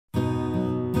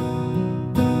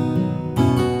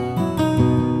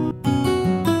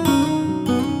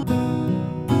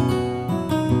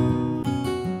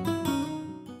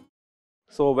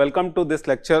So, welcome to this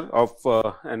lecture of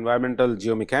environmental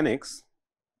geomechanics,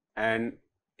 and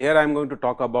here I am going to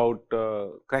talk about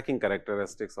cracking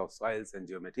characteristics of soils and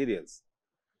geomaterials.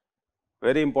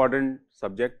 Very important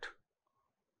subject,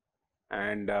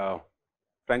 and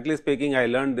frankly speaking, I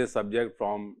learned this subject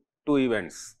from two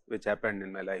events which happened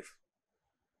in my life.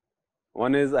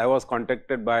 One is I was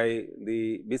contacted by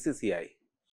the BCCI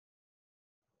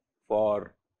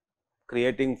for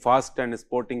creating fast and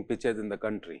sporting pitches in the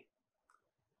country.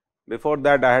 Before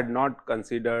that, I had not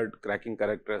considered cracking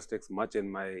characteristics much in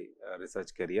my research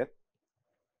career.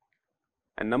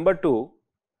 And number two,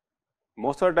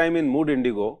 most of the time in Mood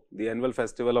Indigo, the annual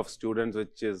festival of students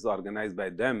which is organized by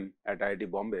them at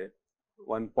IIT Bombay,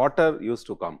 one potter used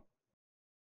to come.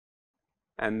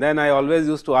 And then I always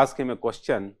used to ask him a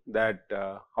question that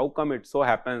how come it so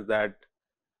happens that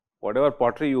whatever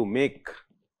pottery you make,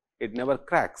 it never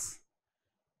cracks,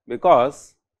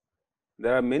 because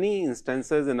there are many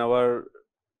instances in our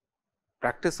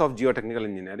practice of geotechnical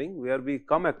engineering where we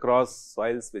come across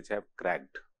soils which have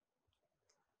cracked,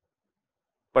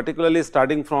 particularly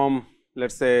starting from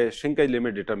let us say shrinkage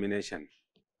limit determination,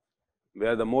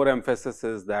 where the more emphasis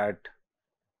is that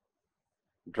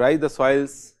dry the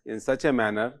soils in such a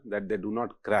manner that they do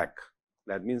not crack.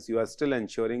 That means, you are still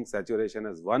ensuring saturation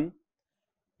as 1,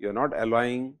 you are not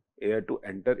allowing air to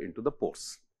enter into the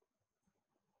pores.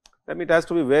 That means, it has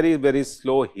to be very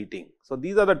slow heating. So,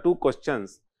 these are the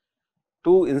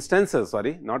two instances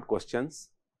sorry not questions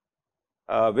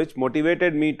which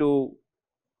motivated me to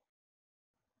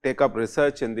take up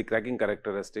research in the cracking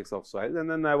characteristics of soils, and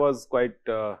then I was quite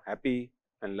happy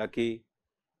and lucky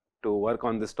to work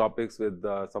on these topics with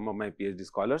some of my PhD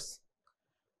scholars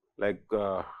like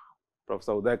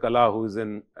Professor Uday Kala, who is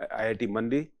in IIT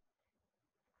Mandi,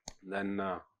 then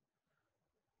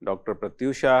Dr.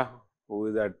 Pratyusha, who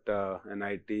is at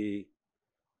NIT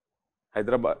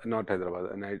Hyderabad, not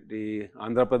Hyderabad, NIT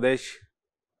Andhra Pradesh,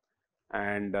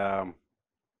 and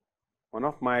one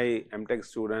of my MTech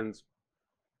students,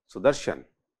 Sudarshan,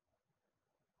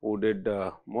 who did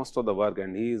most of the work,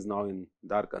 and he is now in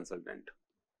Dar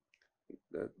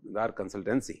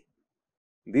Consultancy.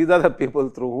 These are the people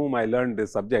through whom I learned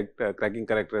this subject, cracking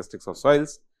characteristics of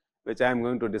soils, which I am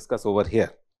going to discuss over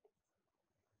here.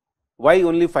 Why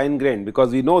only fine grained?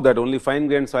 Because we know that only fine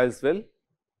grained soils will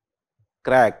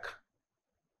crack,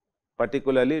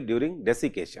 particularly during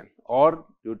desiccation or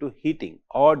due to heating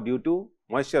or due to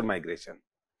moisture migration.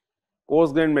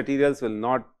 Coarse grained materials will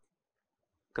not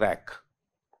crack.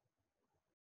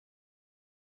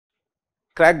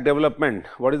 Crack development,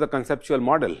 what is the conceptual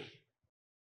model?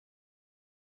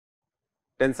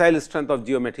 Tensile strength of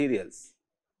geomaterials.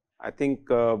 I think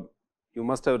you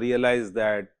must have realized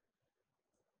that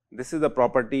this is the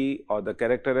property or the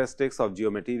characteristics of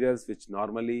geomaterials which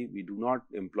normally we do not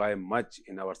employ much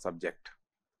in our subject.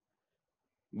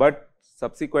 But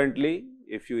subsequently,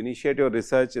 if you initiate your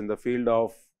research in the field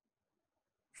of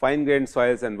fine grained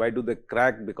soils and why do they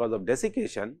crack because of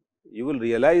desiccation, you will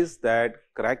realize that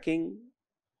cracking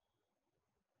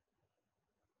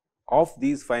of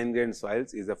these fine grained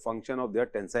soils is a function of their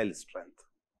tensile strength.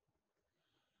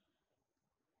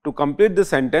 To complete the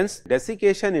sentence,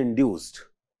 desiccation induced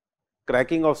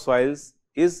cracking of soils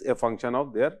is a function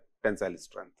of their tensile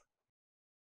strength.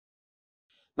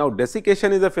 Now,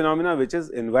 desiccation is a phenomena which is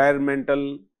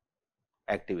environmental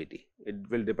activity. It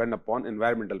will depend upon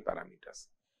environmental parameters,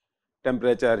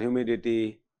 temperature,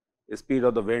 humidity, speed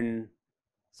of the wind,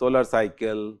 solar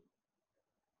cycle,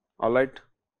 all right,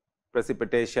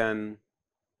 precipitation,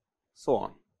 so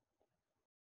on.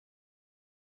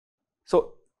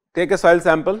 So, take a soil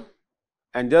sample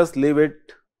and just leave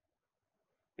it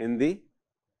in the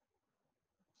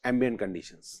ambient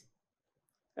conditions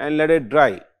and let it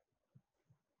dry.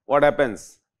 What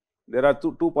happens? There are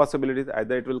two possibilities,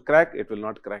 either it will crack, it will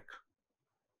not crack.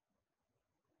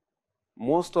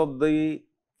 Most of the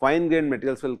fine grained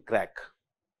materials will crack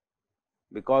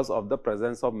because of the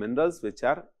presence of minerals which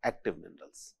are active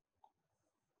minerals.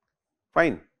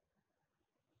 Fine.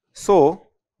 So,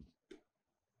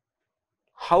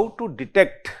 how to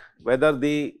detect whether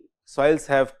the soils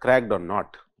have cracked or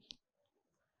not,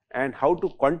 and how to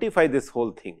quantify this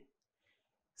whole thing?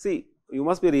 See, you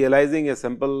must be realizing a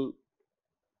simple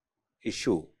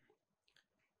issue.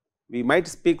 We might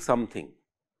speak something,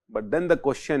 but then the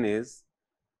question is,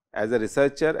 as a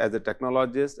researcher, as a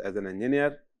technologist, as an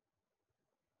engineer,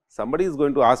 somebody is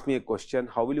going to ask me a question,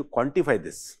 how will you quantify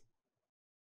this?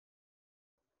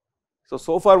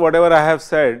 So far whatever I have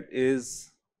said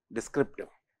is descriptive,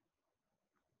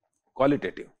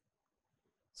 qualitative.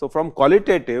 So, from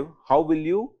qualitative, how will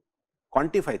you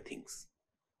quantify things?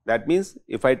 That means,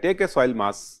 if I take a soil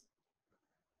mass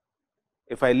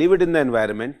if I leave it in the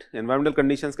environment, environmental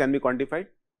conditions can be quantified.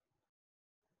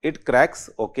 It cracks,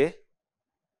 okay.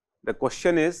 The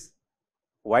question is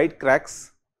why it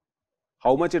cracks,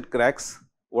 how much it cracks,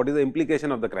 what is the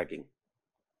implication of the cracking.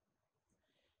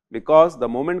 Because the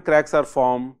moment cracks are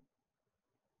formed,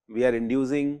 we are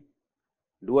inducing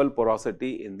dual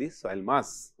porosity in the soil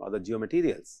mass or the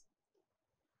geomaterials.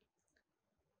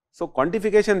 So,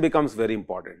 quantification becomes very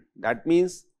important. That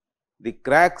means, the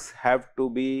cracks have to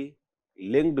be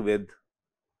linked with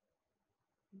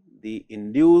the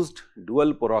induced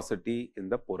dual porosity in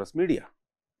the porous media.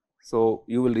 So,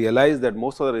 you will realize that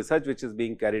most of the research which is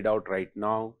being carried out right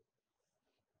now,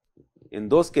 in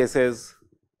those cases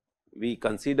we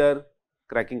consider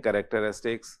cracking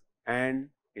characteristics and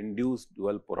induced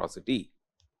dual porosity.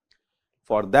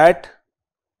 For that,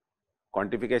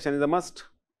 quantification is a must,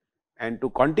 and to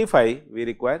quantify we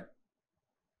require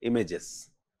images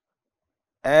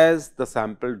as the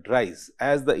sample dries,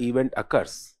 as the event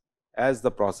occurs, as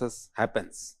the process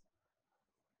happens.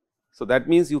 So, that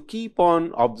means you keep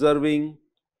on observing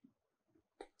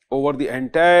over the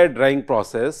entire drying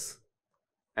process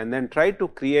and then try to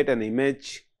create an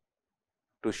image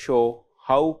to show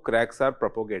how cracks are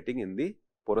propagating in the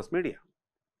porous media.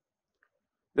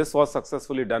 This was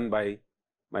successfully done by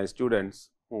my students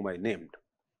whom I named.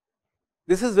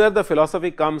 This is where the philosophy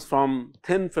comes from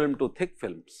thin film to thick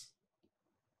films.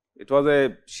 It was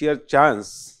a sheer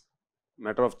chance,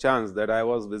 matter of chance, that I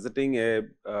was visiting a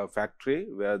factory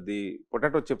where the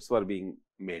potato chips were being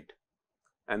made,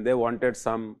 and they wanted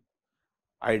some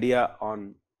idea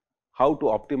on how to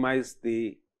optimize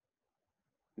the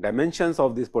dimensions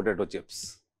of these potato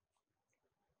chips.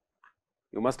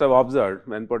 You must have observed,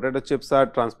 when potato chips are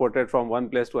transported from one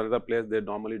place to another place, they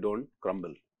normally do not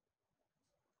crumble.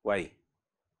 Why?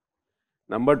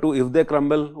 Number two, if they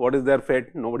crumble, what is their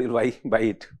fate? Nobody will buy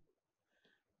it.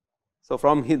 So,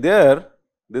 from there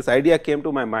this idea came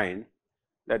to my mind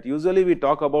that usually we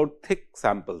talk about thick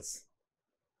samples.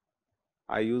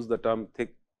 I use the term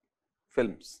thick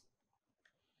films.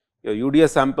 Your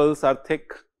UDS samples are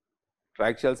thick,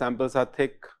 triaxial samples are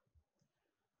thick,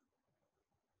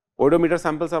 odometer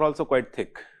samples are also quite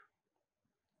thick.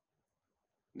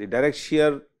 The direct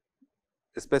shear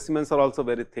specimens are also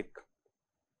very thick.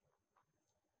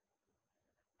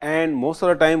 And most of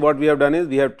the time what we have done is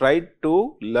we have tried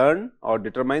to learn or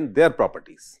determine their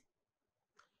properties.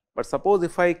 But suppose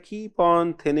if I keep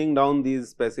on thinning down these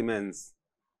specimens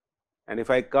and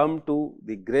if I come to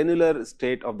the granular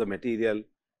state of the material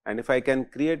and if I can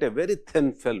create a very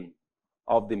thin film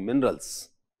of the minerals,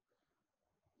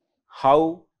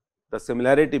 how the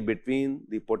similarity between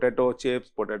the potato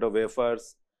chips, potato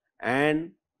wafers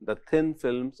and the thin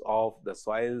films of the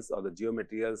soils or the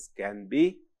geomaterials can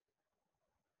be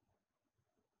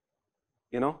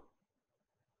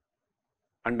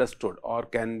understood or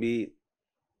can be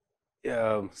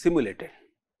simulated.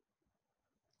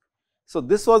 So,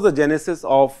 this was the genesis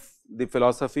of the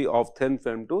philosophy of thin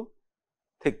film to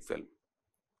thick film.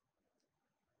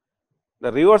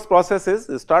 The reverse process is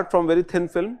you start from very thin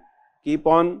film, keep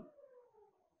on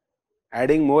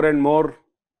adding more and more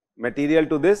material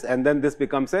to this, and then this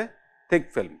becomes a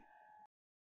thick film.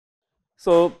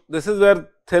 So, this is where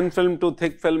thin film to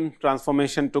thick film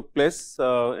transformation took place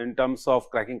in terms of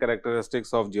cracking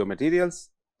characteristics of geomaterials.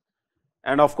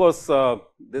 And of course,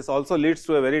 this also leads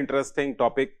to a very interesting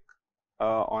topic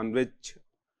on which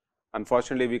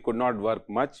unfortunately we could not work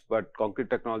much, but concrete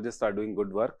technologists are doing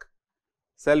good work: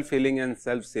 self-healing and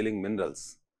self-sealing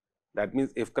minerals. That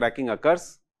means, if cracking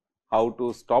occurs, how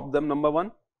to stop them. Number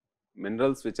one,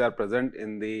 minerals which are present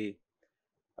in the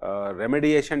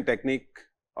remediation technique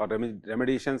or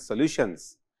remediation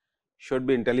solutions should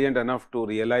be intelligent enough to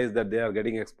realize that they are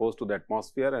getting exposed to the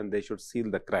atmosphere and they should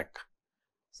seal the crack.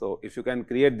 So, if you can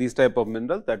create these type of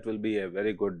minerals, that will be a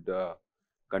very good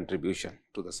contribution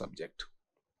to the subject.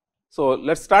 So,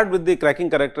 let us start with the cracking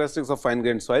characteristics of fine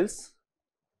grained soils.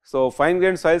 So, fine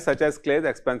grained soils such as clays,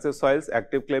 expansive soils,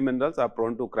 active clay minerals are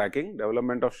prone to cracking,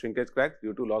 development of shrinkage cracks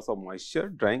due to loss of moisture,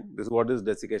 drying. This is what is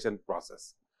desiccation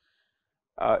process.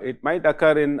 It might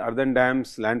occur in earthen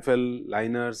dams, landfill,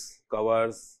 liners,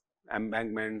 covers,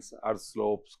 embankments, earth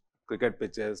slopes, cricket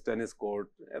pitches, tennis court,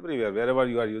 everywhere, wherever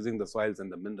you are using the soils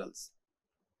and the minerals.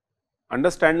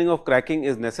 Understanding of cracking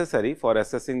is necessary for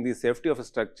assessing the safety of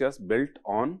structures built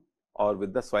on or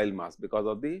with the soil mass, because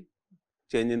of the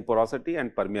change in porosity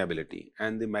and permeability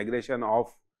and the migration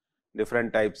of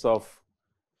different types of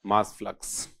mass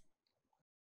flux.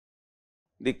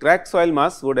 The cracked soil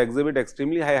mass would exhibit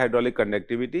extremely high hydraulic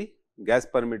conductivity, gas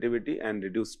permittivity and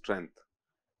reduced strength,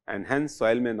 and hence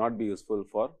soil may not be useful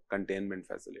for containment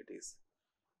facilities.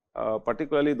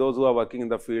 particularly those who are working in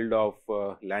the field of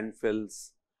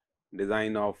landfills,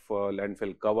 design of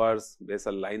landfill covers,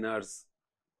 basal liners,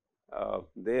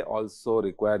 they also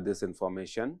require this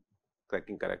information,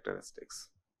 cracking characteristics.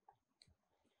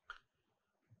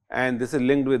 And this is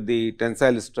linked with the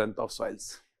tensile strength of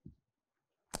soils.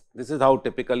 This is how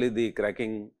typically the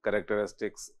cracking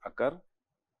characteristics occur.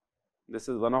 This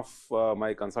is one of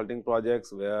my consulting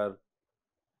projects where,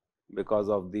 because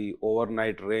of the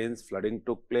overnight rains, flooding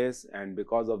took place, and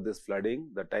because of this flooding,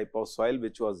 the type of soil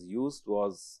which was used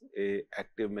was a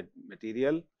active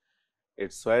material.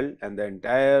 It swelled, and the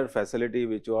entire facility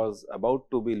which was about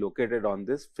to be located on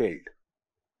this failed.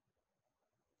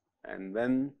 And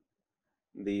when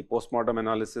the postmortem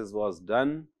analysis was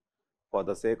done for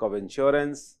the sake of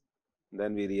insurance,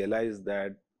 then we realized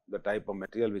that the type of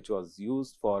material which was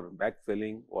used for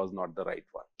backfilling was not the right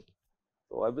one.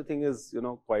 So, everything is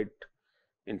quite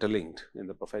interlinked in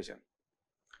the profession.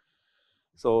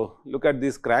 So, look at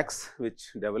these cracks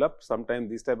which develop. Sometimes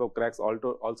these type of cracks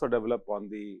also develop on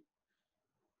the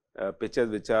pitches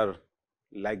which are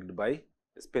liked by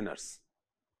spinners.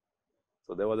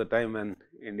 So, there was a time when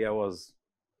India was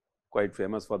quite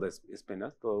famous for the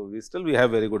spinners. So, we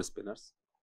have very good spinners.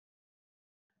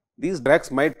 These cracks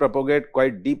might propagate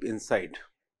quite deep inside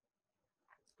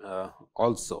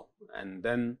also, and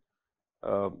then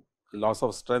loss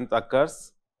of strength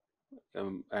occurs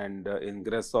and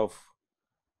ingress of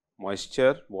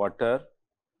moisture, water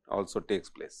also takes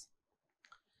place.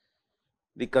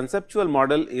 The conceptual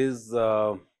model is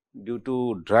due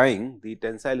to drying, the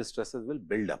tensile stresses will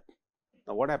build up.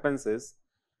 Now, what happens is,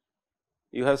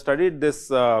 you have studied this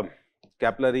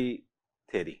capillary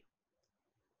theory.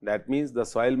 That means, the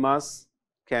soil mass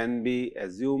can be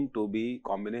assumed to be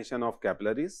combination of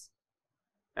capillaries,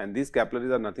 and these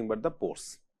capillaries are nothing but the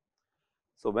pores.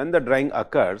 So, when the drying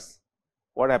occurs,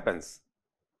 what happens?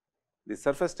 The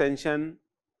surface tension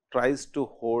tries to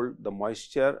hold the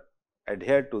moisture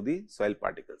adhered to the soil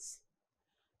particles,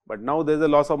 but now there is a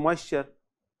loss of moisture.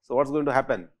 So, what is going to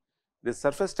happen? This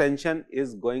surface tension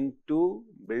is going to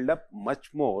build up much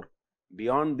more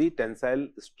beyond the tensile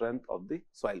strength of the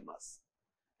soil mass,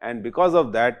 and because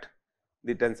of that,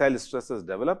 the tensile stresses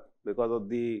develop because of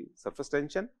the surface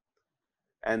tension,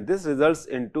 and this results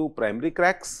into primary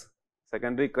cracks,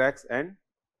 secondary cracks and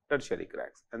tertiary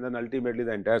cracks, and then ultimately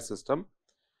the entire system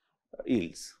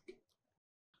yields.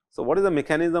 So, what is the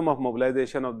mechanism of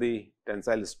mobilization of the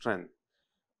tensile strength?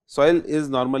 Soil is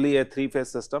normally a three-phase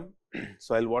system,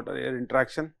 soil, water, air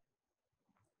interaction.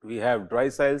 We have dry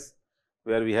soils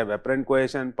where we have apparent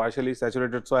cohesion, partially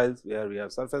saturated soils where we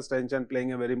have surface tension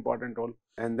playing a very important role,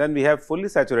 and then we have fully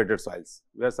saturated soils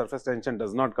where surface tension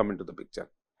does not come into the picture.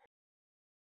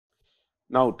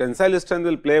 Now, tensile strength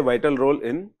will play a vital role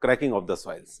in cracking of the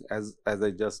soils, as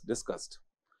I just discussed.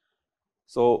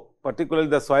 So, particularly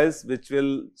the soils which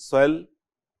will swell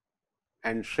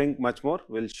and shrink much more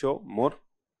will show more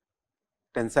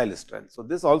tensile strength. So,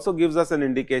 this also gives us an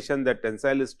indication that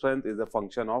tensile strength is a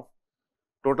function of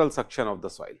total suction of the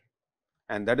soil,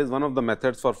 and that is one of the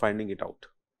methods for finding it out.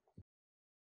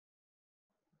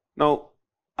 Now,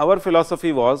 our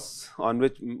philosophy was, on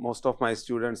which most of my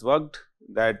students worked,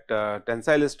 that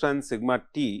tensile strength sigma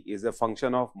T is a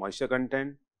function of moisture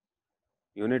content,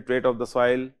 unit weight of the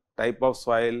soil, type of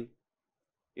soil,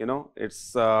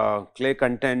 its clay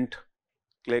content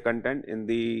in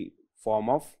the form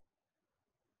of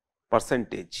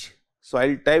percentage.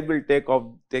 Soil type will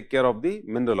take care of the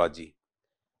mineralogy.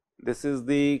 This is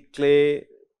the clay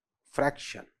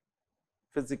fraction,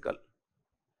 physical,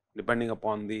 depending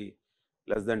upon the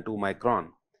less than 2 micron,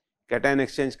 cation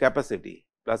exchange capacity,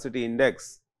 plasticity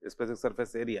index, specific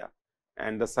surface area,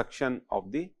 and the suction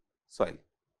of the soil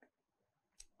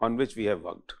on which we have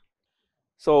worked.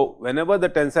 So, whenever the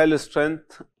tensile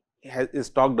strength is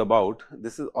talked about,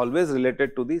 this is always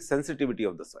related to the sensitivity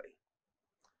of the soil,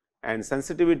 and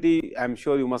sensitivity, I am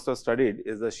sure you must have studied,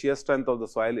 is the shear strength of the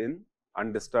soil in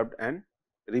undisturbed and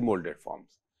remolded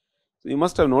forms. So, you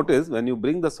must have noticed when you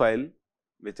bring the soil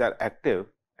which are active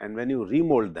and when you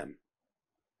remold them,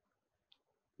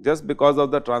 just because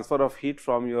of the transfer of heat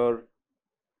from your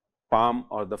palm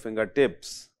or the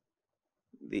fingertips,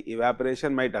 the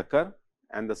evaporation might occur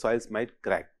and the soils might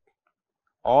crack,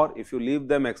 or if you leave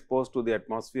them exposed to the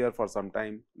atmosphere for some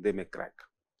time, they may crack.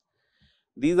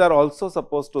 These are also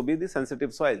supposed to be the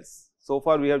sensitive soils. So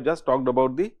far, we have just talked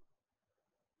about the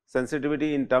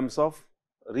sensitivity in terms of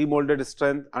remolded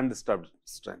strength, undisturbed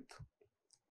strength.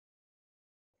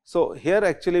 So, here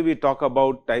actually we talk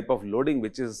about type of loading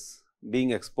which is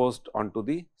being exposed onto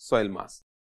the soil mass.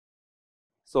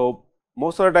 So,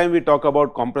 most of the time we talk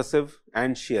about compressive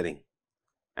and shearing,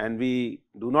 and we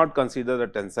do not consider the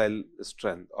tensile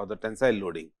strength or the tensile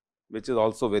loading, which is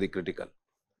also very critical.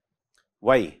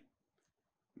 Why?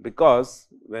 Because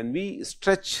when we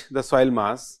stretch the soil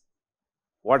mass,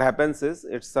 what happens is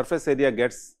its surface area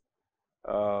gets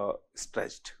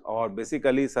stretched, or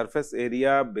basically surface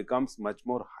area becomes much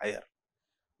more higher.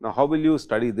 Now, how will you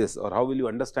study this, or how will you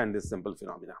understand this simple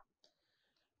phenomena?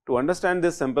 To understand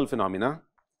this simple phenomena,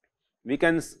 we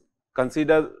can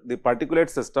consider the particulate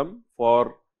system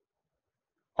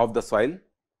of the soil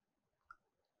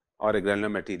or a granular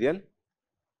material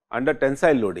under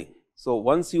tensile loading. So,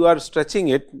 once you are stretching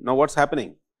it, now what is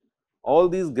happening? All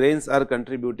these grains are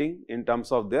contributing in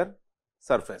terms of their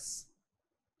surface.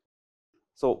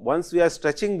 So, once we are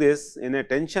stretching this in a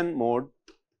tension mode,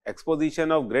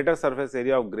 exposition of greater surface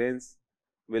area of grains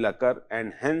will occur,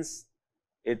 and hence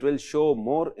it will show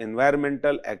more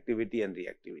environmental activity and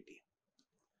reactivity.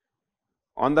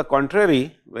 On the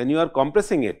contrary, when you are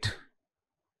compressing it,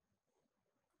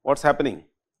 what is happening?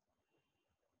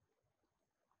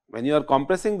 When you are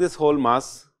compressing this whole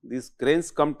mass, these grains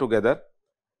come together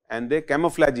and they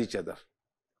camouflage each other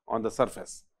on the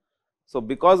surface. So,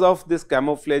 because of this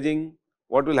camouflaging,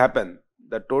 what will happen?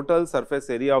 The total surface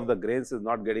area of the grains is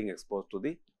not getting exposed to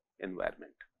the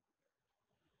environment.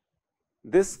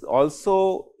 This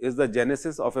also is the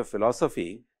genesis of a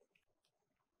philosophy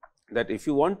that if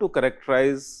you want to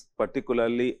characterize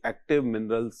particularly active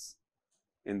minerals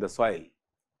in the soil,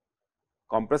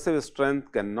 compressive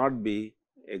strength cannot be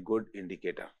a good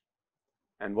indicator.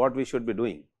 And what we should be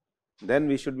doing? Then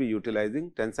we should be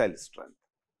utilizing tensile strength.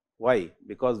 Why?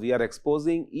 Because we are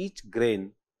exposing each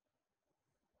grain,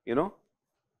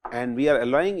 and we are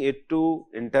allowing it to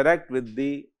interact with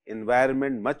the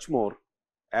environment much more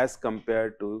as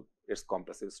compared to its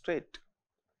compressive state.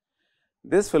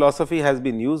 This philosophy has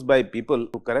been used by people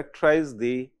to characterize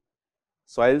the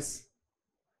soils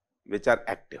which are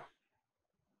active.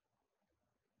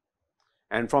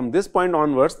 And from this point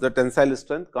onwards, the tensile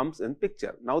strength comes in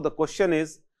picture. Now, the question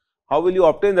is, how will you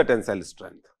obtain the tensile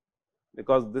strength?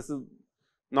 Because this is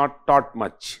not taught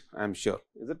much, I am sure,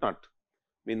 is it not?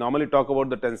 We normally talk about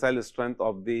the tensile strength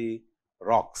of the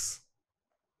rocks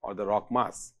or the rock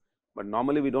mass, but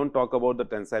normally we do not talk about the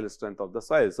tensile strength of the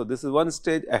soil. So, this is one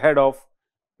stage ahead of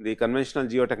the conventional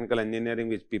geotechnical engineering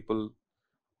which people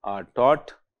are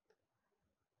taught.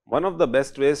 One of the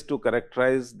best ways to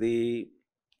characterize the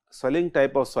swelling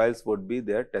type of soils would be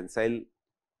their tensile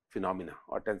phenomena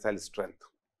or tensile strength.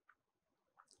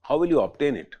 How will you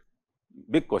obtain it?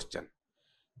 Big question.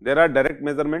 There are direct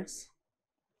measurements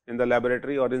in the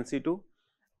laboratory or in situ,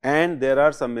 and there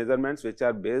are some measurements which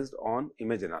are based on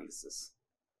image analysis,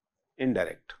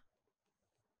 indirect.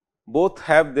 Both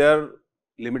have their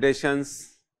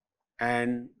limitations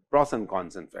and pros and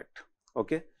cons in fact.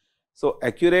 Okay. So,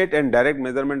 accurate and direct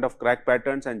measurement of crack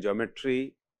patterns and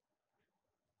geometry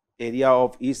area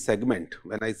of each segment.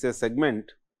 When I say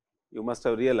segment, you must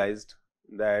have realized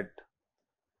that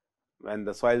when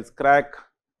the soils crack,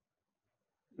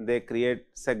 they create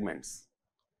segments.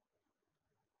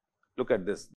 Look at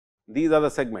this, these are the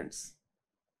segments.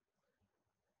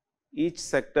 Each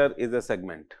sector is a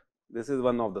segment. This is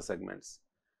one of the segments.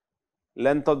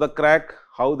 Length of the crack,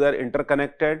 how they are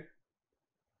interconnected,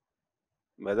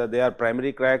 whether they are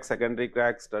primary cracks, secondary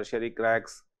cracks, tertiary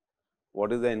cracks,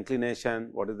 what is the inclination,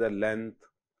 what is the length,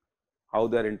 how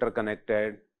they are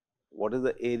interconnected, what is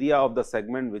the area of the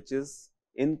segment which is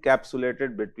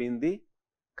encapsulated between the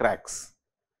cracks.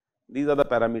 These are the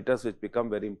parameters which become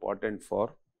very important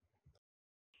for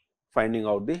finding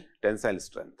out the tensile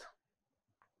strength.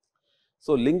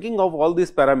 So, linking of all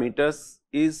these parameters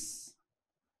is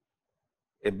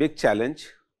a big challenge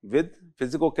with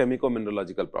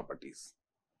physico-chemico-mineralogical properties,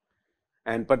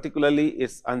 and particularly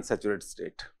its unsaturated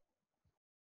state.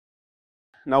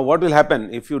 Now, what will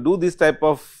happen if you do this type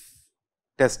of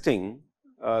testing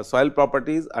soil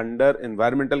properties under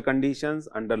environmental conditions,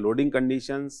 under loading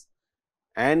conditions,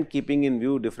 and keeping in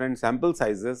view different sample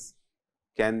sizes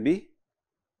can be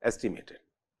estimated.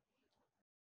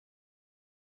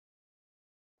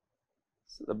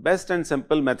 So, the best and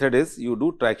simple method is you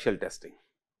do triaxial testing,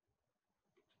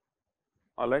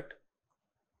 all right.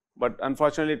 But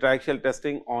unfortunately, triaxial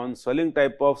testing on swelling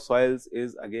type of soils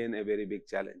is again a very big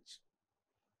challenge.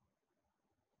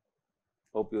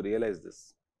 Hope you realize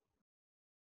this.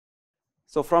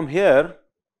 So, from here,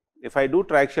 if I do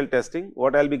triaxial testing,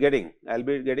 what I will be getting? I will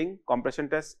be getting compression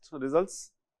test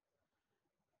results,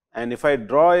 and if I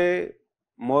draw a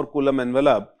Mohr Coulomb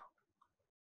envelope,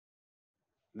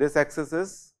 this axis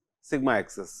is sigma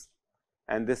axis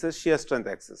and this is shear strength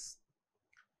axis.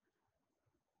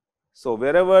 So,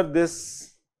 wherever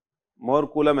this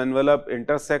Mohr Coulomb envelope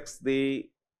intersects the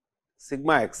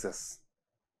sigma axis,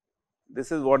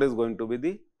 this is what is going to be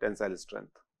the tensile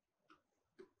strength.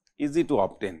 Easy to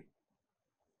obtain.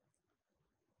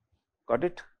 Got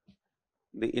it?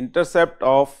 The intercept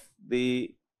of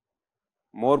the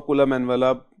Mohr Coulomb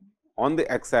envelope on the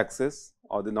x axis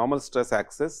or the normal stress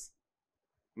axis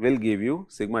will give you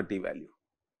sigma t value.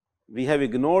 We have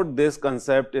ignored this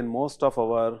concept in most of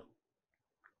our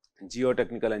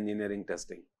geotechnical engineering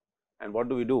testing. And what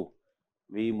do?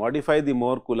 We modify the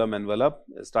Mohr Coulomb envelope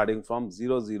starting from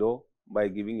 0, 0 by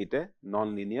giving it a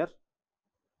non-linear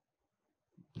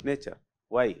nature.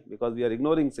 Why? Because we are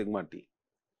ignoring sigma t,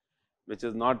 which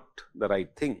is not the right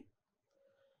thing.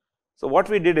 So, what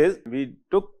we did is we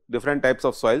took different types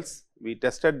of soils, we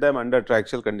tested them under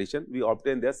triaxial condition, we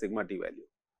obtained their sigma t value.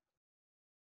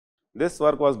 This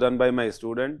work was done by my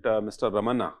student Mr.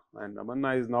 Ramanna, and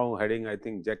Ramanna is now heading, I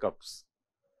think, Jacobs.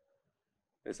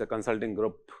 It is a consulting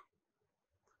group,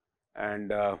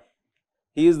 and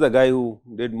he is the guy who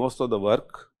did most of the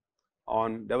work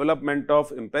on development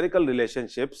of empirical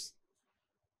relationships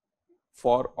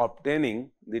for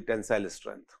obtaining the tensile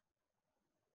strength.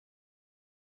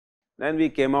 Then we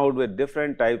came out with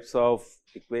different types of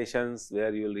equations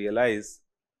where you will realize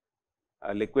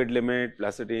liquid limit,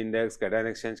 velocity index, cation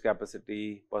exchange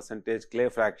capacity, percentage clay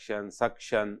fraction,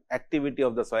 suction, activity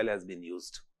of the soil has been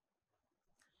used.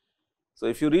 So,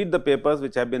 if you read the papers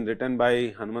which have been written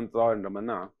by Hanumantrao and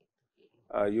Ramanna,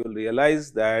 you will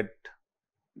realize that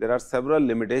there are several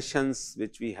limitations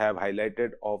which we have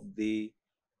highlighted of the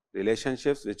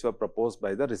relationships which were proposed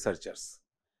by the researchers.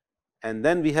 And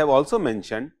then we have also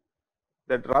mentioned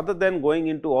that rather than going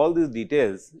into all these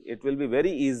details, it will be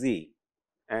very easy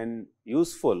and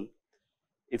useful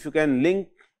if you can link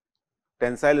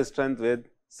tensile strength with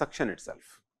suction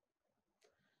itself.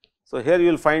 So, here you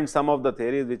will find some of the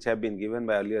theories which have been given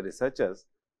by earlier researchers,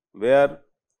 where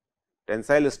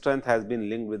tensile strength has been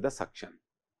linked with the suction.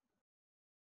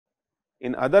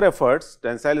 In other efforts,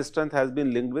 tensile strength has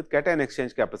been linked with cation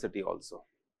exchange capacity also.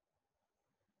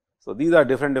 So, these are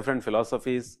different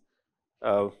philosophies.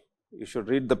 You should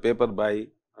read the paper by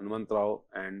Hanumantrao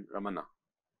and Ramanna.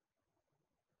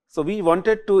 So, we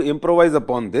wanted to improvise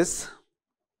upon this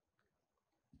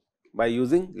by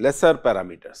using lesser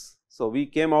parameters. So, we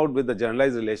came out with the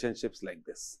generalized relationships like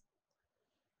this,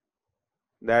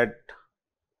 that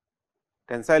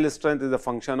tensile strength is a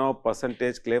function of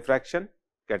percentage clay fraction,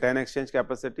 cation exchange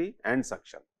capacity and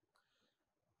suction.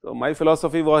 So, my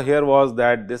philosophy was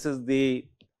that this is the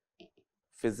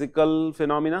physical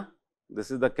phenomena,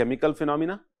 this is the chemical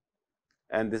phenomena,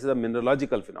 and this is a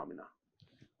mineralogical phenomena.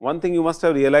 One thing you must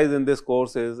have realized in this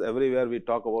course is everywhere we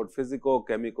talk about physico,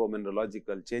 chemico,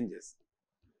 mineralogical changes.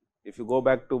 If you go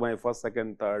back to my first,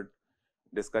 second, third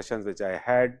discussions which I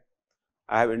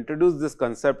have introduced this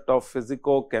concept of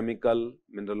physico, chemical,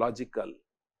 mineralogical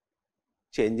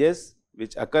changes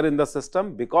which occur in the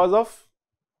system because of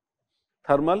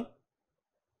thermal,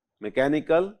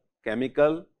 mechanical,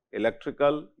 chemical,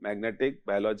 electrical, magnetic,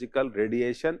 biological,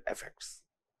 radiation effects.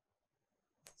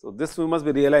 So, this we must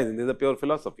be realizing, this is a pure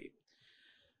philosophy.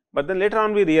 But then later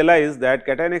on we realize that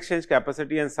cation exchange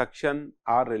capacity and suction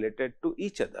are related to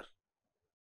each other,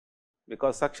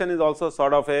 because suction is also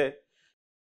sort of a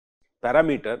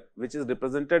parameter which is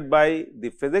represented by the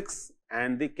physics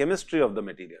and the chemistry of the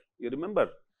material. You remember,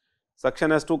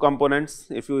 suction has two components.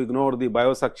 If you ignore the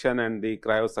biosuction and the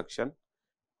cryosuction,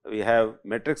 we have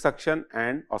metric suction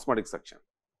and osmotic suction.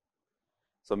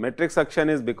 So, metric suction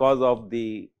is because of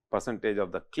the percentage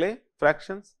of the clay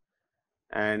fractions,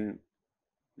 and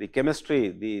the chemistry,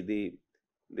 the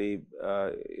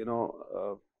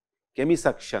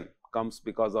chemisuction comes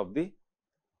because of the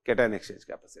cation exchange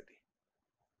capacity,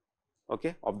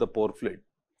 okay, of the pore fluid.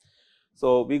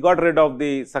 So, we got rid of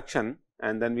the suction,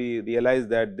 and then we realized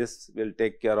that this will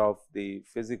take care of the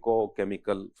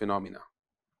physico-chemical phenomena.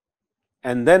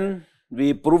 And then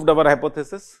we proved our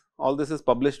hypothesis. All this is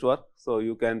published work, so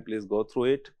you can please go through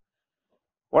it.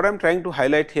 What I am trying to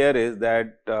highlight here is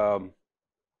that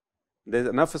there is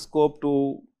enough scope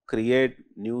to create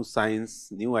new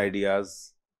science, new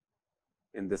ideas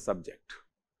in this subject.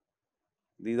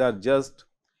 These are just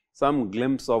some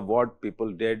glimpse of what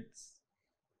people did,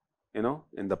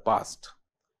 in the past.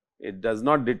 It does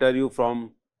not deter you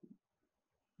from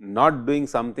not doing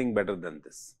something better than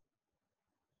this.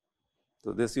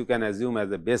 So, this you can assume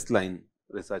as a baseline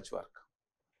research work.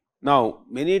 Now,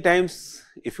 many times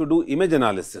if you do image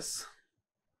analysis,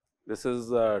 this is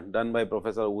done by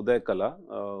Professor Uday Kala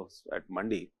at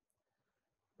Mandi.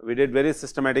 We did very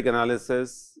systematic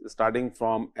analysis starting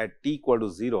from at t equal to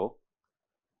 0,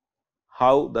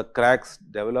 how the cracks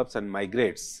develops and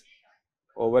migrates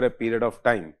over a period of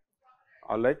time.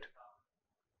 All right.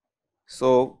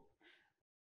 So,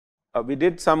 we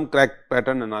did some crack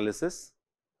pattern analysis,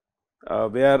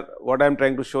 where what I am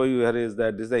trying to show you here is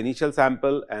that this is the initial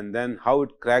sample and then how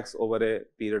it cracks over a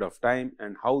period of time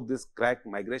and how this crack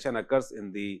migration occurs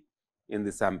in the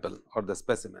sample or the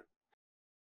specimen.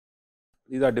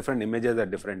 These are different images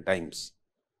at different times.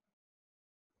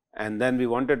 And then we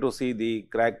wanted to see the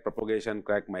crack propagation,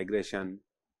 crack migration.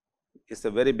 It's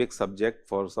a very big subject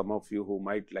for some of you who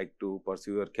might like to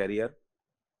pursue your career.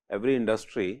 Every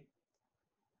industry,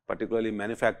 particularly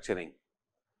manufacturing,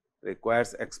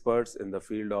 requires experts in the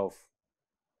field of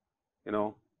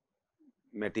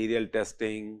material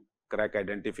testing, crack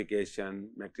identification,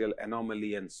 material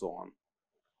anomaly and so on.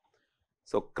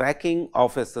 So, cracking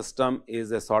of a system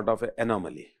is a sort of an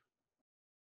anomaly.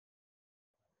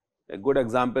 A good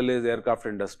example is aircraft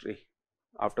industry.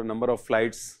 After number of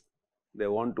flights, they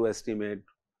want to estimate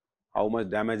how much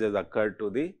damage has occurred to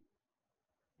the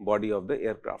body of the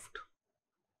aircraft.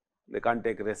 They can't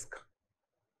take risk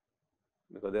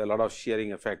because there are a lot of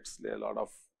shearing effects, there are a lot of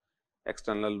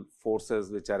external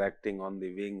forces which are acting on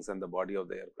the wings and the body of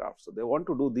the aircraft. So, they want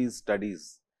to do these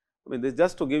studies. I mean, this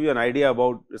just to give you an idea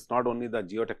about, it is not only the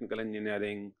geotechnical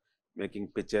engineering, making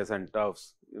pitches and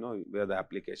tuffs, where the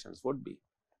applications would be.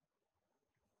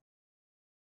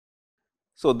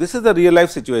 So, this is the real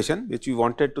life situation which we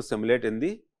wanted to simulate in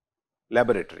the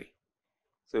laboratory.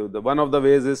 So, the one of the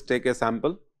ways is take a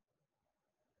sample,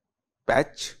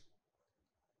 patch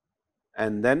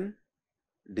and then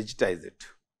digitize it.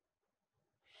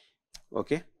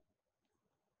 Okay.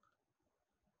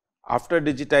 After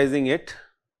digitizing it,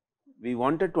 we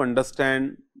wanted to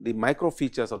understand the micro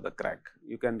features of the crack.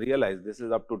 You can realize this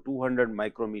is up to 200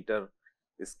 micrometer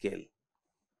scale.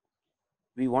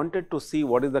 We wanted to see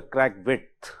what is the crack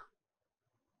width,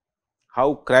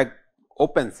 how crack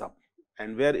opens up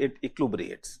and where it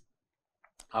equilibrates,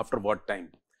 after what time.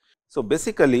 So,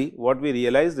 basically what we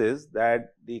realized is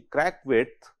that the crack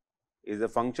width is a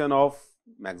function of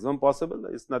maximum possible,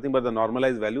 it is nothing but the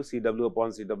normalized value Cw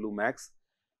upon Cw max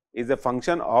is a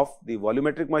function of the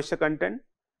volumetric moisture content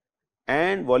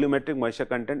and volumetric moisture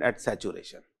content at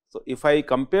saturation. So, if I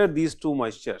compare these two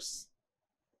moistures,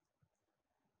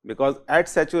 because at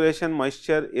saturation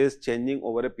moisture is changing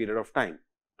over a period of time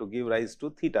to give rise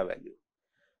to theta value.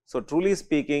 So, truly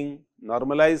speaking,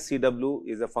 normalized Cw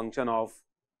is a function of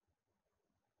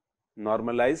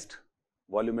normalized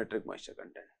volumetric moisture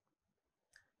content.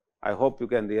 I hope you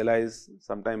can realize,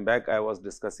 sometime back I was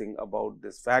discussing about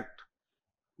this fact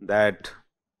that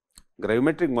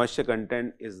gravimetric moisture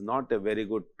content is not a very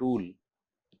good tool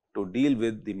to deal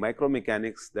with the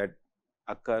micromechanics that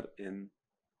occur in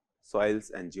soils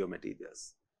and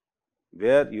geomaterials,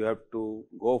 where you have to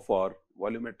go for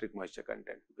volumetric moisture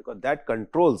content, because that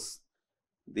controls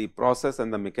the process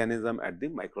and the mechanism at the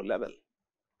micro level.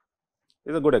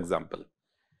 This is a good example.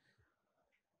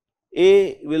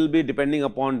 A will be depending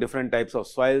upon different types of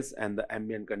soils and the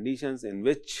ambient conditions in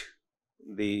which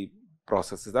the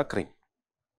process is occurring.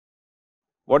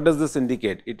 What does this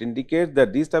indicate? It indicates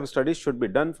that these type of studies should be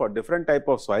done for different type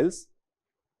of soils,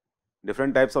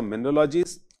 different types of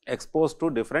mineralogies exposed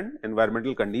to different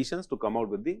environmental conditions to come out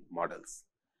with the models,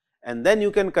 and then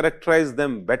you can characterize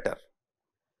them better.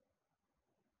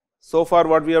 So far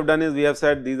what we have done is we have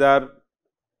said these are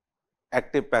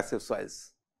active passive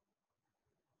soils,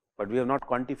 but we have not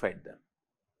quantified them.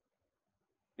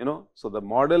 So, the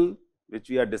model which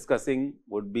we are discussing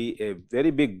would be a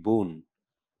very big boon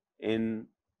in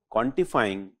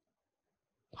quantifying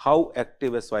how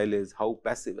active a soil is, how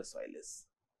passive a soil is.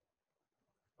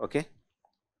 Okay.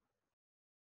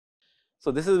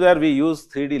 So, this is where we use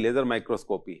 3D laser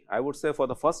microscopy. I would say for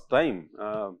the first time,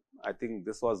 I think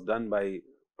this was done by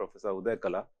Professor Uday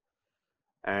Kala,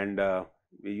 and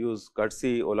we use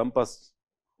courtesy Olympus,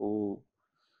 who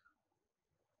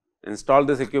installed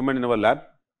this equipment in our lab,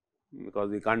 because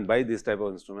we can't buy this type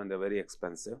of instrument, they are very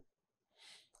expensive.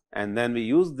 And then we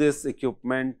use this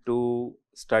equipment to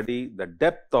study the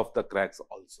depth of the cracks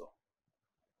also.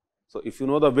 So, if you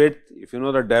know the width, if you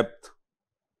know the depth,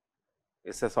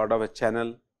 it is a sort of a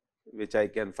channel which I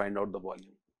can find out the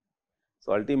volume.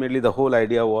 So, ultimately the whole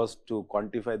idea was to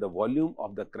quantify the volume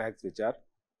of the cracks which are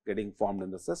getting formed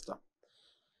in the system.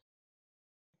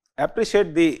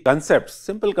 Appreciate the concepts,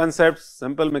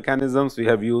 simple mechanisms we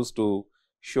have used to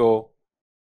show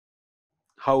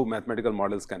how mathematical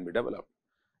models can be developed.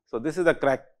 So, this is the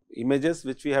crack images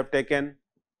which we have taken,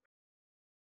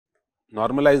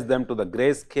 normalize them to the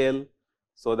gray scale,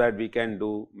 so that we can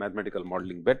do mathematical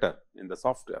modeling better in the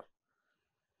software.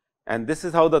 And this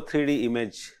is how the 3D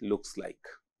image looks like.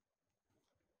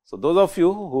 So, those of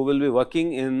you who will be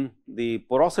working in the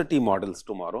porosity models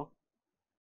tomorrow,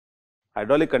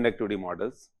 hydraulic conductivity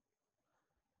models,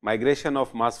 migration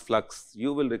of mass flux,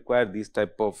 you will require these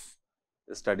type of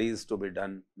studies to be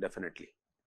done definitely.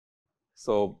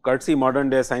 So, courtesy modern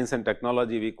day science and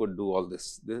technology, we could do all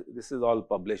this. This is all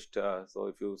published. So,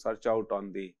 if you search out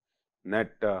on the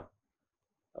net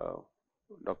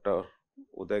Dr.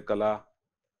 Uday Kala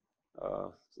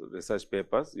research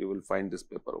papers, you will find this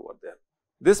paper over there.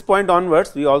 This point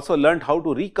onwards, we also learned how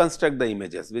to reconstruct the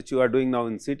images, which you are doing now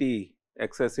in CT,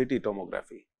 X-ray CT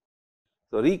tomography.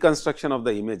 So, reconstruction of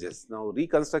the images. Now,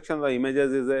 reconstruction of the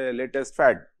images is a latest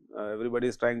fad. Everybody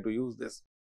is trying to use this.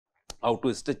 How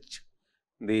to stitch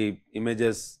the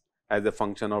images as a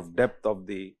function of depth of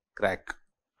the crack,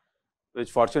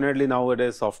 which fortunately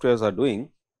nowadays softwares are doing.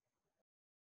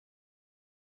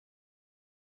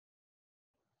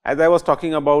 As I was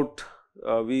talking about,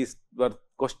 we were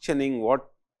questioning what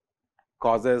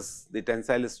causes the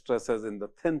tensile stresses in the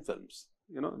thin films.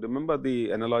 You know, remember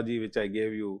the analogy which I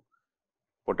gave you,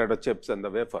 potato chips and the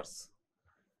wafers.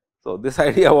 So, this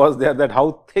idea was there that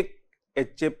how thick a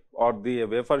chip or the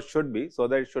wafer should be, so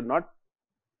that it should not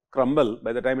crumble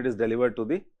by the time it is delivered to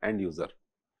the end user.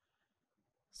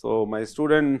 So, my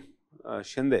student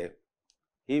Shinde,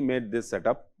 he made this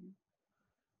setup,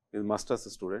 his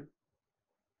master's student,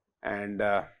 and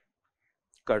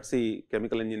courtesy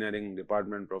chemical engineering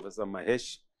department Professor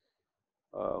Mahesh,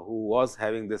 who was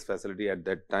having this facility at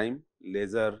that time,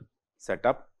 laser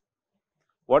setup.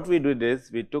 What we did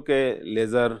is, we took a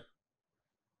laser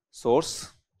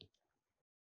source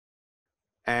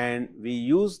and we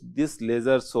used this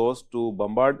laser source to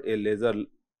bombard a laser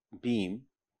beam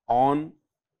on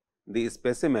the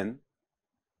specimen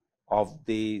of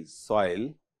the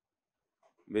soil,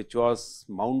 which was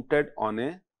mounted on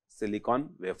a silicon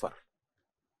wafer.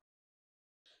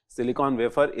 Silicon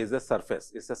wafer is a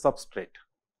surface, it is a substrate,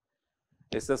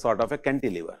 it is a sort of a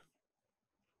cantilever.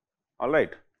 All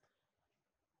right.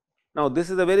 Now, this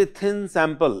is a very thin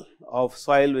sample of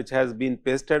soil which has been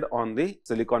pasted on the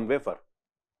silicon wafer.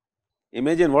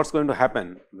 Imagine what is going to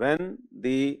happen when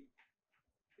the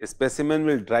specimen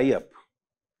will dry up,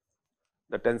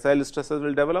 the tensile stresses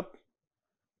will develop,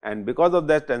 and because of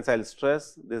that tensile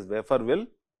stress, this wafer will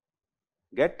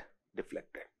get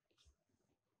deflected.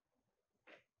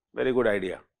 Very good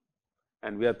idea,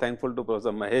 and we are thankful to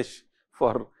Professor Mahesh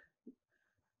for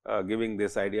giving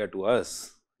this idea to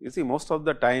us. You see, most of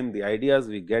the time the ideas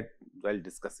we get while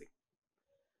discussing.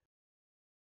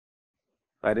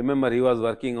 I remember he was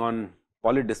working on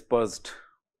polydispersed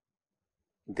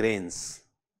grains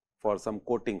for some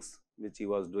coatings which he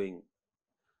was doing,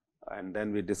 and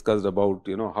then we discussed about,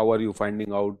 you know, how are you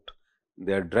finding out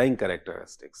their drying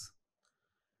characteristics.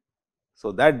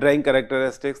 So, that drying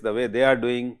characteristics, the way they are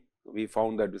doing, we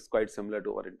found that is quite similar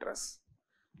to our interests.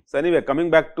 So, anyway, coming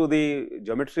back to the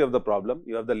geometry of the problem,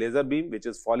 you have the laser beam which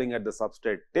is falling at the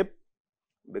substrate tip.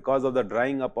 Because of the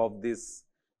drying up of this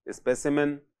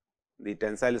specimen, the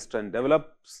tensile strength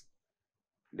develops,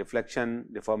 deflection,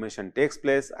 deformation takes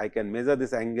place. I can measure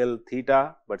this angle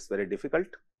theta, but it is very difficult.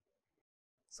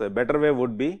 So, a better way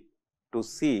would be to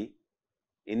see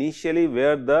initially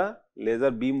where the laser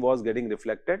beam was getting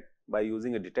reflected by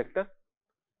using a detector,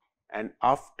 and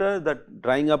after the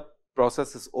drying up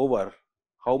process is over,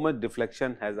 how much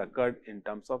deflection has occurred in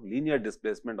terms of linear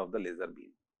displacement of the laser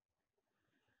beam.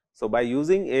 So, by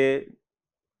using a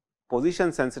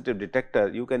position sensitive detector,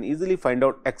 you can easily find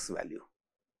out x value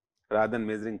rather than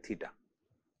measuring theta.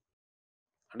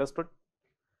 Understood?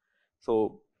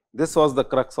 So, this was the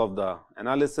crux of the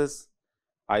analysis.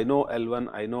 I know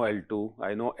L1, I know L2,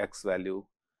 I know x value,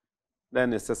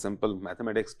 then it is a simple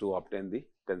mathematics to obtain the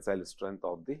tensile strength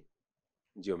of the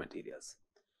geomaterials.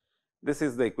 This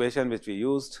is the equation which we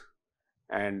used,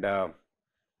 and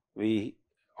we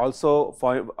also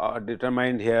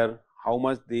determined here how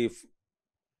much the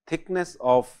thickness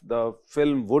of the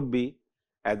film would be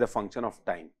as a function of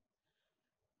time.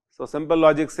 So, simple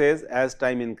logic says as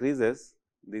time increases,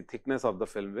 the thickness of the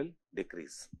film will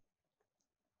decrease.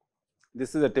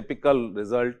 This is a typical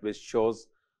result which shows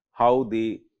how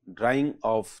the drying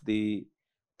of the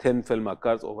thin film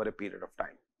occurs over a period of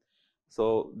time.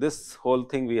 So, this whole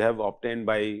thing we have obtained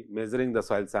by measuring the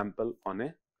soil sample on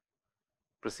a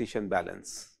precision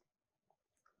balance.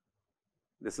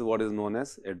 This is what is known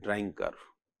as a drying curve.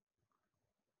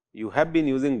 You have been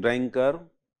using drying curve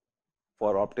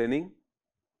for obtaining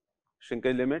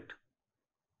shrinkage limit,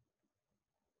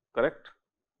 correct?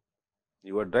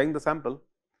 You are drying the sample.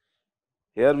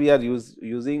 Here we are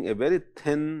using a very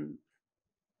thin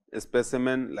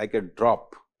specimen like a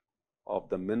drop of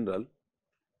the mineral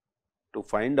to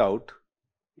find out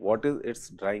what is its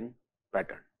drying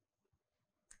pattern,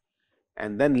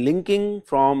 and then linking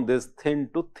from this thin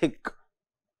to thick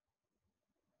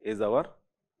is our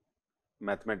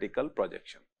mathematical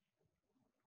projection.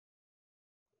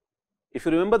 If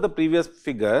you remember the previous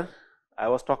figure, I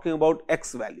was talking about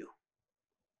x value.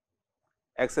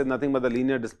 X is nothing but the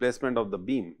linear displacement of the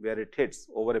beam where it hits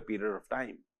over a period of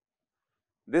time.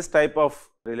 This type of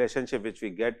relationship which we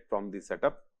get from the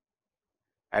setup,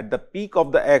 at the peak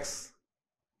of the x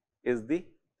is the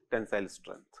tensile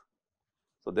strength.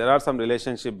 So, there are some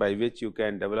relationship by which you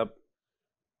can develop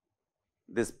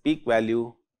this peak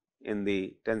value in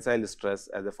the tensile stress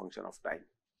as a function of time.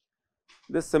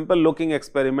 This simple looking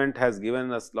experiment has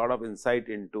given us lot of insight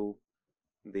into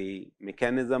the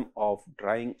mechanism of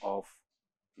drying of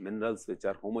minerals which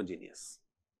are homogeneous.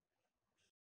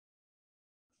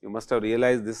 You must have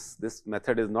realized this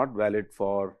method is not valid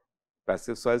for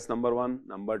passive soils, number 1,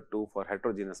 number 2 for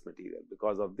heterogeneous material,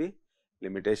 because of the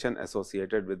limitation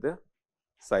associated with the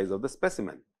size of the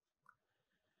specimen.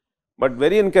 But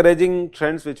very encouraging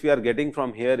trends which we are getting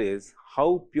from here is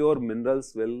how pure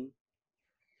minerals will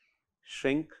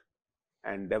shrink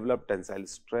and develop tensile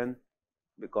strength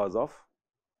because of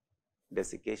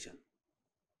desiccation.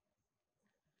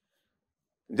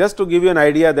 Just to give you an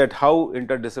idea that how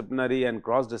interdisciplinary and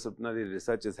cross disciplinary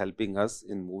research is helping us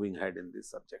in moving ahead in this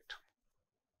subject.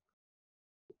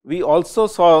 We also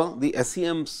saw the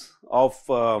SEMs of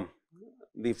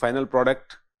the final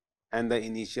product and the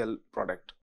initial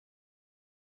product.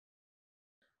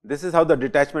 This is how the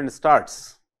detachment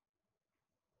starts,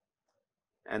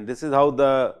 and this is how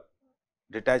the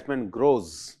detachment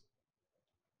grows.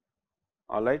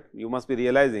 All right, you must be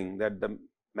realizing that the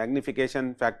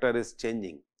magnification factor is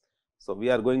changing. So, we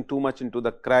are going too much into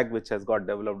the crack which has got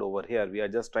developed over here. We are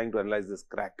just trying to analyze this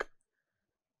crack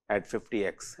at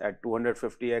 50x, at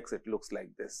 250x it looks like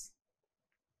this.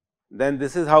 Then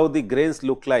this is how the grains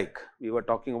look like. We were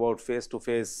talking about face to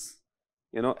face,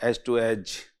 edge to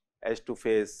edge, edge to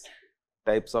face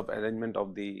types of arrangement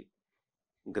of the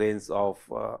grains of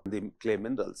the clay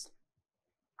minerals.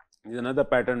 This is another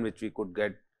pattern which we could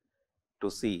get to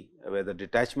see where the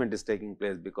detachment is taking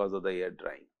place because of the air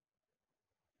drying.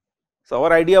 So,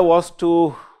 our idea was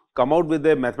to come out with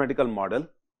a mathematical model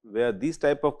where these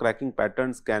type of cracking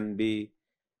patterns can be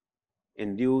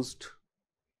induced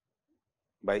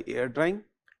by air drying,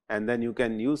 and then you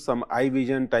can use some eye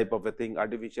vision type of a thing,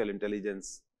 artificial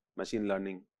intelligence, machine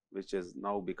learning, which is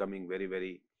now becoming very,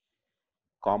 very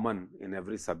common in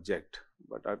every subject,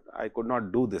 but I could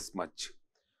not do this much.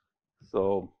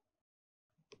 So,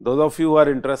 those of you who are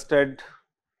interested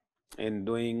in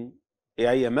doing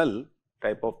AI ML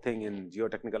type of thing in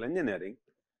geotechnical engineering,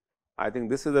 I think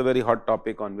this is a very hot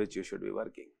topic on which you should be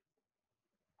working,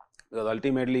 because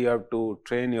ultimately you have to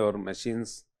train your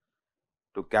machines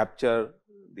to capture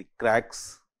the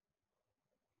cracks,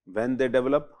 when they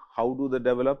develop, how do they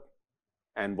develop,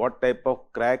 and what type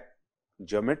of crack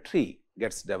geometry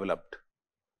gets developed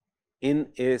in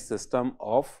a system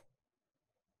of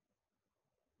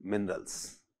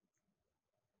minerals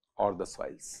or the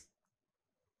soils.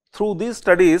 Through these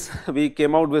studies, we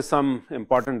came out with some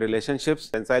important relationships.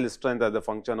 Tensile strength as a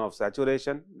function of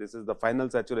saturation. This is the final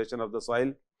saturation of the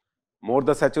soil. More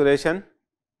the saturation,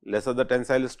 lesser the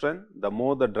tensile strength. The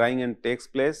more the drying end takes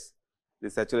place, the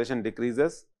saturation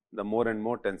decreases, the more and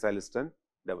more tensile strength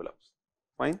develops.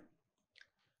 Fine.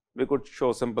 We could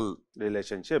show simple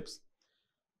relationships.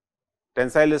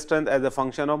 Tensile strength as a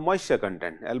function of moisture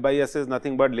content. L by S is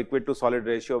nothing but liquid to solid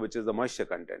ratio, which is the moisture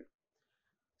content.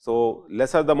 So,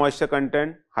 lesser the moisture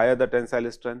content, higher the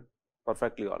tensile strength,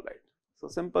 perfectly all right. So,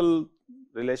 simple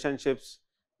relationships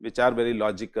which are very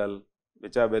logical,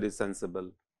 which are very sensible,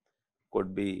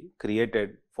 could be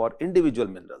created for individual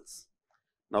minerals.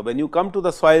 Now, when you come to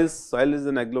the soils, soil is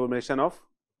an agglomeration of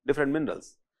different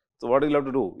minerals. So, what you will have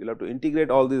to do? You will have to integrate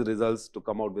all these results to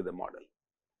come out with a model,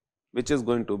 which is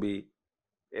going to be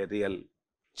a real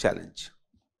challenge.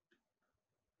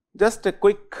 Just a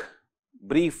quick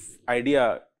brief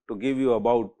idea to give you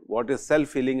about what is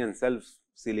self-healing and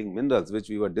self-sealing minerals, which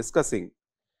we were discussing.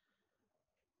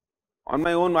 On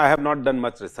my own, I have not done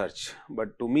much research,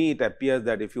 but to me it appears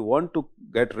that if you want to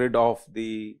get rid of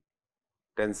the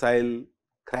tensile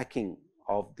cracking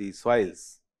of the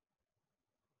soils,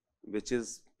 which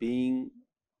is being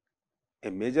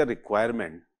a major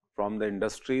requirement from the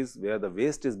industries where the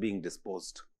waste is being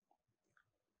disposed,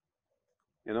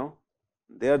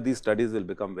 there these studies will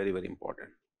become very, very important.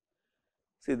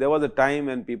 See, there was a time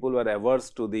when people were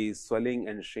averse to the swelling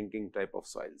and shrinking type of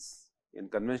soils. In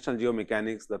conventional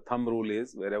geomechanics, the thumb rule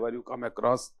is wherever you come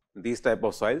across these type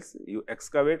of soils, you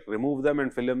excavate, remove them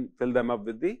and fill them up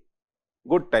with the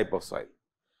good type of soil.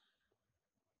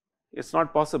 It is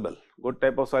not possible, good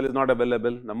type of soil is not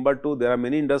available. Number 2, there are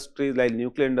many industries like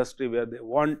nuclear industry where they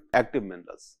want active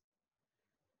minerals.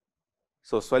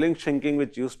 So, swelling shrinking,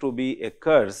 which used to be a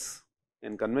curse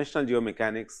in conventional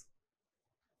geomechanics,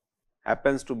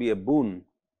 happens to be a boon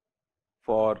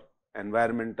for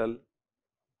environmental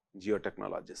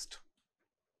geotechnologist.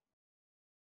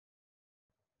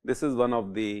 This is one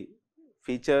of the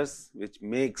features which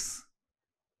makes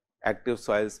active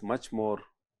soils much more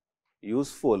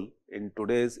useful in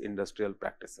today's industrial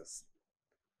practices.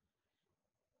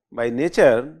 By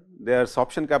nature, their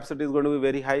sorption capacity is going to be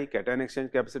very high, cation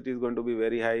exchange capacity is going to be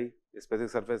very high,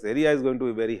 specific surface area is going to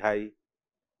be very high,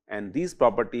 and these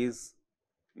properties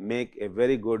make a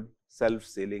very good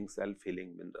self-sealing,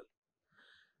 self-healing mineral.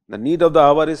 The need of the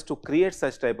hour is to create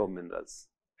such type of minerals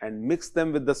and mix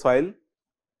them with the soil,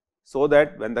 so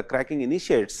that when the cracking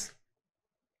initiates,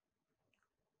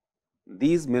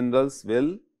 these minerals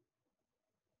will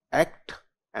act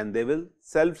and they will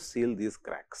self-seal these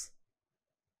cracks.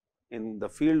 In the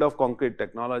field of concrete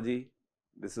technology,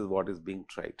 this is what is being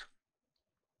tried.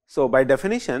 So, by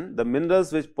definition, the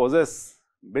minerals which possess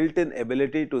built-in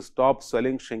ability to stop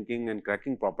swelling, shrinking and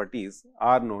cracking properties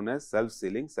are known as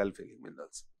self-sealing, self-healing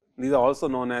minerals. These are also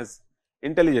known as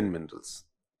intelligent minerals,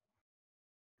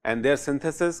 and their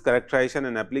synthesis, characterization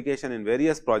and application in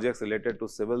various projects related to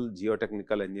civil,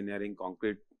 geotechnical engineering,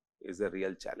 concrete is a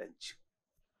real challenge.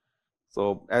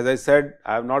 So, as I said,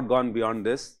 I have not gone beyond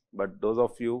this, but those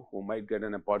of you who might get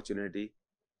an opportunity,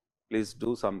 please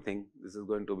do something. This is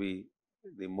going to be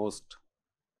the most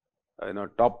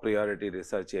top priority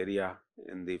research area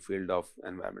in the field of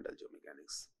environmental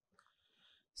geomechanics.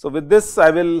 So, with this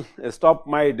I will stop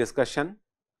my discussion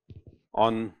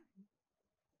on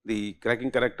the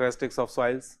cracking characteristics of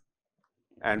soils,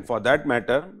 and for that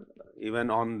matter even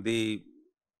on the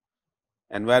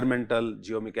environmental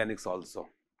geomechanics also.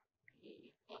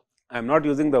 I am not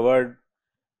using the word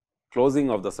closing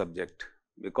of the subject,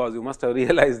 because you must have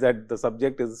realized that the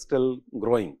subject is still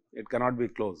growing, it cannot be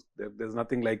closed. There is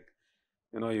nothing like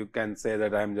you can say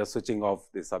that I am just switching off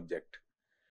the subject.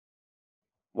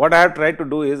 What I have tried to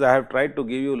do is I have tried to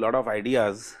give you a lot of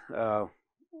ideas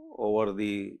over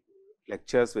the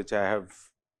lectures which I have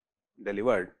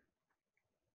delivered,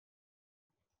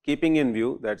 keeping in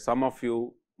view that some of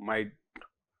you might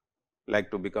like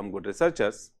to become good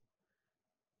researchers,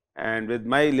 and with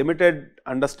my limited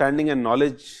understanding and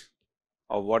knowledge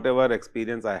of whatever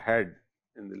experience I had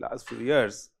in the last few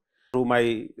years through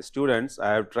my students,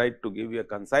 I have tried to give you a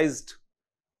concise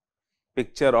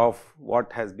picture of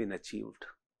what has been achieved,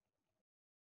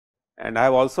 and I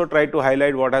have also tried to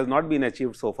highlight what has not been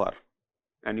achieved so far,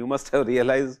 and you must have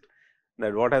realized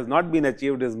that what has not been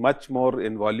achieved is much more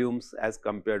in volumes as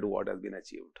compared to what has been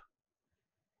achieved.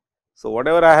 So,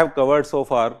 whatever I have covered so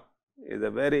far is a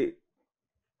very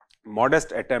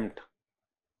modest attempt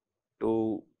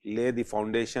to lay the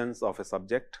foundations of a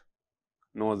subject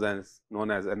known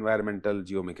as environmental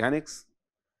geomechanics.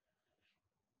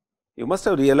 You must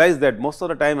have realized that most of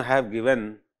the time I have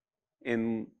given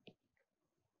in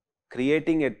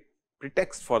creating a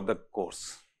pretext for the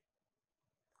course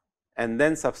and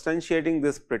then substantiating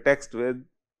this pretext with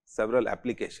several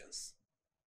applications.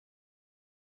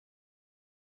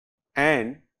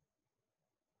 And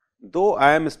though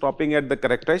I am stopping at the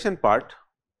characterization part,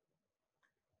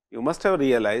 you must have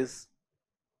realized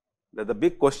that the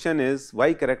big question is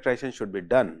why characterization should be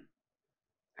done,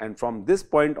 and from this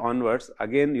point onwards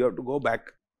again you have to go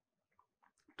back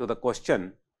to the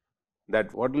question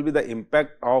that what will be the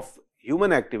impact of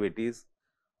human activities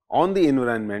on the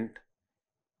environment,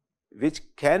 which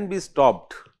can be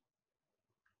stopped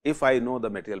if I know the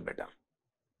material better.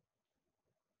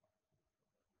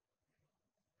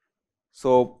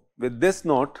 So, with this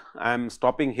note I am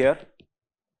stopping here.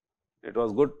 It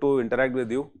was good to interact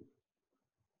with you,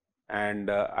 and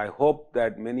I hope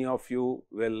that many of you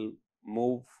will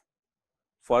move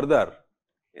further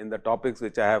in the topics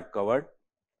which I have covered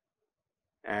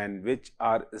and which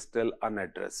are still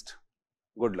unaddressed.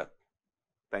 Good luck.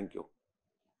 Thank you.